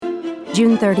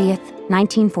June 30th,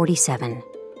 1947.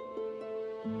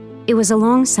 It was a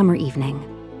long summer evening,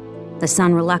 the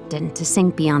sun reluctant to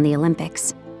sink beyond the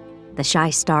Olympics, the shy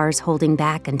stars holding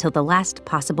back until the last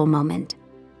possible moment.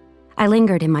 I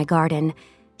lingered in my garden,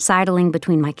 sidling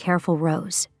between my careful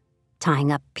rows,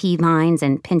 tying up pea vines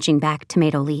and pinching back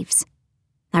tomato leaves.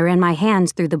 I ran my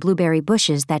hands through the blueberry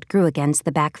bushes that grew against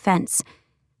the back fence,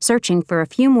 searching for a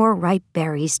few more ripe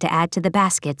berries to add to the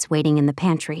baskets waiting in the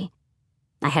pantry.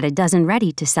 I had a dozen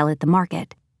ready to sell at the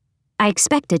market. I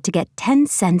expected to get 10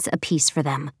 cents apiece for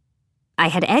them. I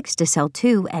had eggs to sell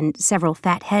too, and several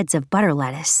fat heads of butter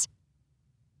lettuce.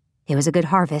 It was a good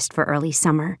harvest for early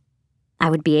summer. I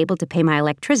would be able to pay my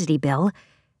electricity bill,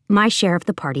 my share of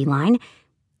the party line,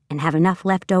 and have enough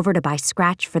left over to buy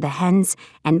scratch for the hens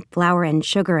and flour and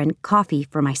sugar and coffee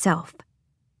for myself.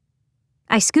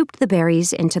 I scooped the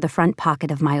berries into the front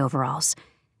pocket of my overalls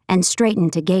and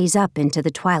straightened to gaze up into the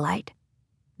twilight.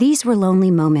 These were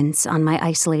lonely moments on my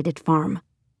isolated farm,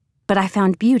 but I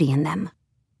found beauty in them.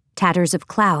 Tatters of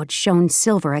cloud shone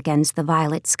silver against the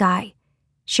violet sky,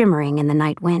 shimmering in the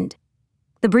night wind.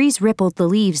 The breeze rippled the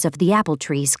leaves of the apple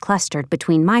trees clustered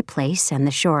between my place and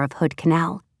the shore of Hood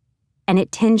Canal, and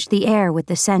it tinged the air with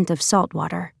the scent of salt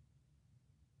water.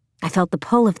 I felt the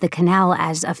pull of the canal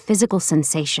as a physical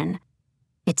sensation.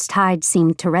 Its tides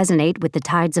seemed to resonate with the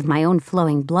tides of my own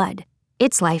flowing blood,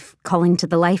 its life calling to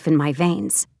the life in my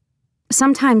veins.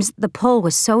 Sometimes the pull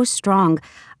was so strong,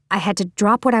 I had to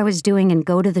drop what I was doing and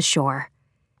go to the shore,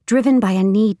 driven by a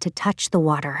need to touch the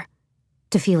water,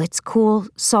 to feel its cool,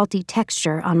 salty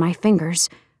texture on my fingers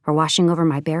or washing over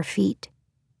my bare feet.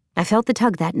 I felt the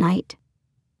tug that night,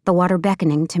 the water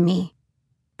beckoning to me,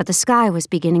 but the sky was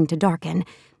beginning to darken,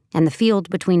 and the field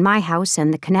between my house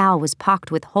and the canal was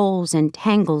pocked with holes and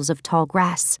tangles of tall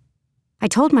grass. I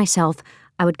told myself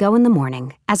I would go in the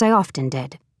morning, as I often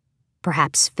did.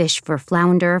 Perhaps fish for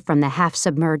flounder from the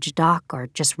half-submerged dock or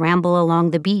just ramble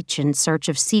along the beach in search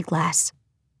of sea glass.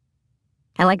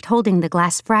 I liked holding the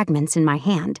glass fragments in my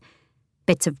hand,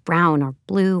 bits of brown or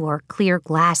blue or clear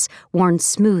glass worn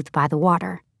smooth by the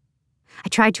water. I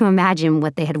tried to imagine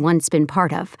what they had once been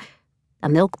part of: a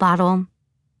milk bottle,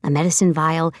 a medicine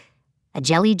vial, a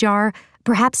jelly jar,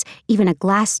 perhaps even a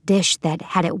glass dish that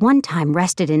had at one time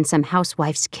rested in some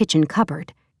housewife's kitchen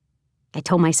cupboard. I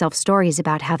told myself stories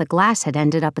about how the glass had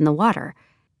ended up in the water.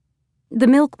 The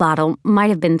milk bottle might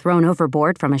have been thrown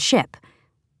overboard from a ship.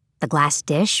 The glass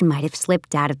dish might have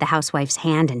slipped out of the housewife's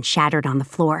hand and shattered on the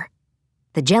floor.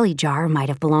 The jelly jar might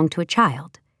have belonged to a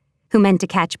child, who meant to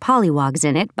catch pollywogs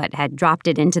in it but had dropped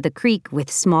it into the creek with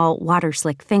small,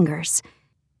 water-slick fingers.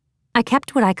 I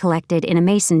kept what I collected in a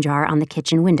mason jar on the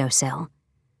kitchen windowsill,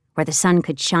 where the sun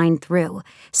could shine through,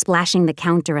 splashing the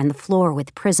counter and the floor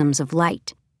with prisms of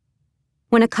light.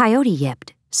 When a coyote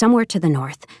yipped, somewhere to the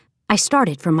north, I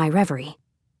started from my reverie.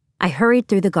 I hurried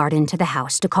through the garden to the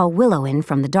house to call Willow in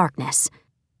from the darkness.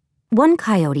 One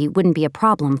coyote wouldn't be a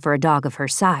problem for a dog of her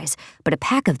size, but a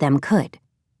pack of them could.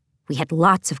 We had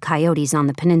lots of coyotes on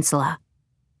the peninsula.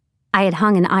 I had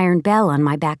hung an iron bell on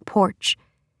my back porch,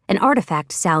 an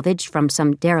artifact salvaged from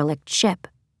some derelict ship.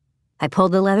 I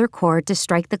pulled the leather cord to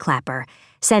strike the clapper,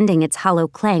 sending its hollow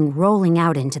clang rolling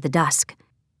out into the dusk.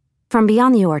 From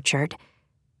beyond the orchard,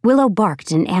 Willow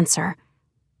barked in answer,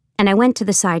 and I went to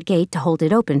the side gate to hold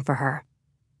it open for her.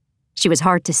 She was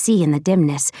hard to see in the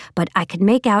dimness, but I could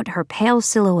make out her pale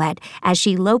silhouette as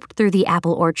she loped through the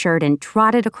apple orchard and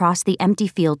trotted across the empty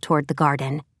field toward the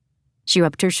garden. She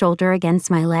rubbed her shoulder against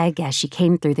my leg as she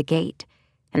came through the gate,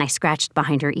 and I scratched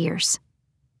behind her ears.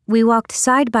 We walked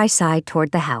side by side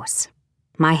toward the house,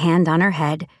 my hand on her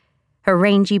head, her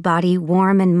rangy body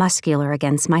warm and muscular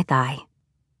against my thigh.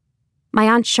 My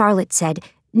Aunt Charlotte said,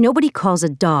 "Nobody calls a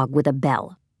dog with a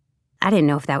bell." I didn't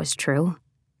know if that was true.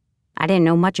 I didn't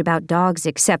know much about dogs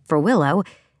except for Willow,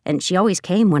 and she always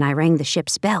came when I rang the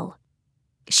ship's bell.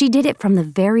 She did it from the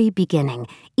very beginning,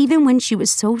 even when she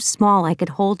was so small I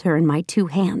could hold her in my two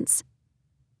hands.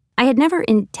 I had never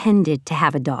intended to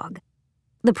have a dog.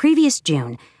 The previous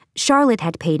June, Charlotte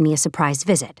had paid me a surprise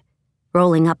visit,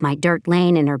 rolling up my dirt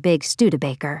lane in her big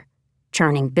Studebaker,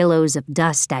 churning billows of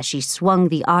dust as she swung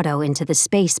the auto into the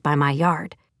space by my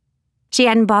yard. She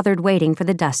hadn't bothered waiting for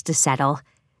the dust to settle.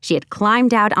 She had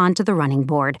climbed out onto the running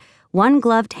board, one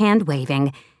gloved hand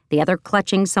waving, the other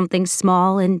clutching something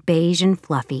small and beige and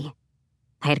fluffy.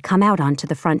 I had come out onto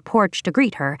the front porch to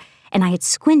greet her, and I had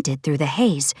squinted through the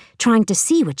haze, trying to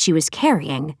see what she was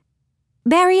carrying.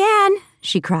 "Barrie Anne,"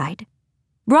 she cried.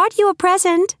 "Brought you a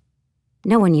present."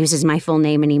 No one uses my full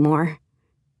name anymore.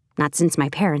 Not since my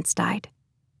parents died.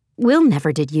 Will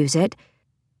never did use it.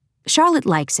 Charlotte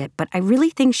likes it, but I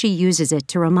really think she uses it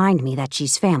to remind me that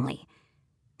she's family,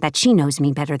 that she knows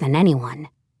me better than anyone.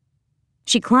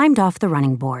 She climbed off the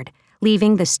running board,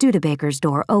 leaving the Studebaker's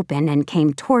door open, and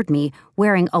came toward me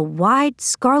wearing a wide,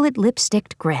 scarlet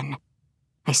lipsticked grin.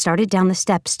 I started down the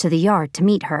steps to the yard to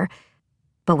meet her,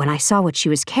 but when I saw what she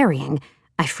was carrying,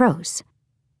 I froze.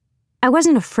 I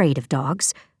wasn't afraid of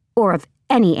dogs, or of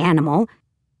any animal.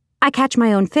 I catch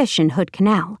my own fish in Hood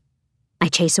Canal. I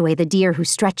chase away the deer who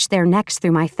stretch their necks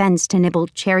through my fence to nibble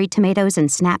cherry tomatoes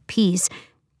and snap peas,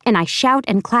 and I shout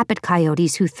and clap at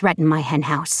coyotes who threaten my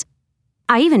henhouse.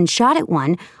 I even shot at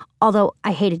one, although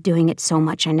I hated doing it so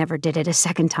much I never did it a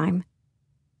second time.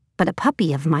 But a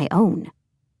puppy of my own,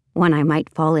 one I might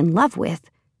fall in love with,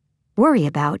 worry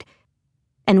about,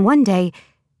 and one day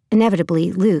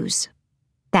inevitably lose,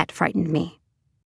 that frightened me.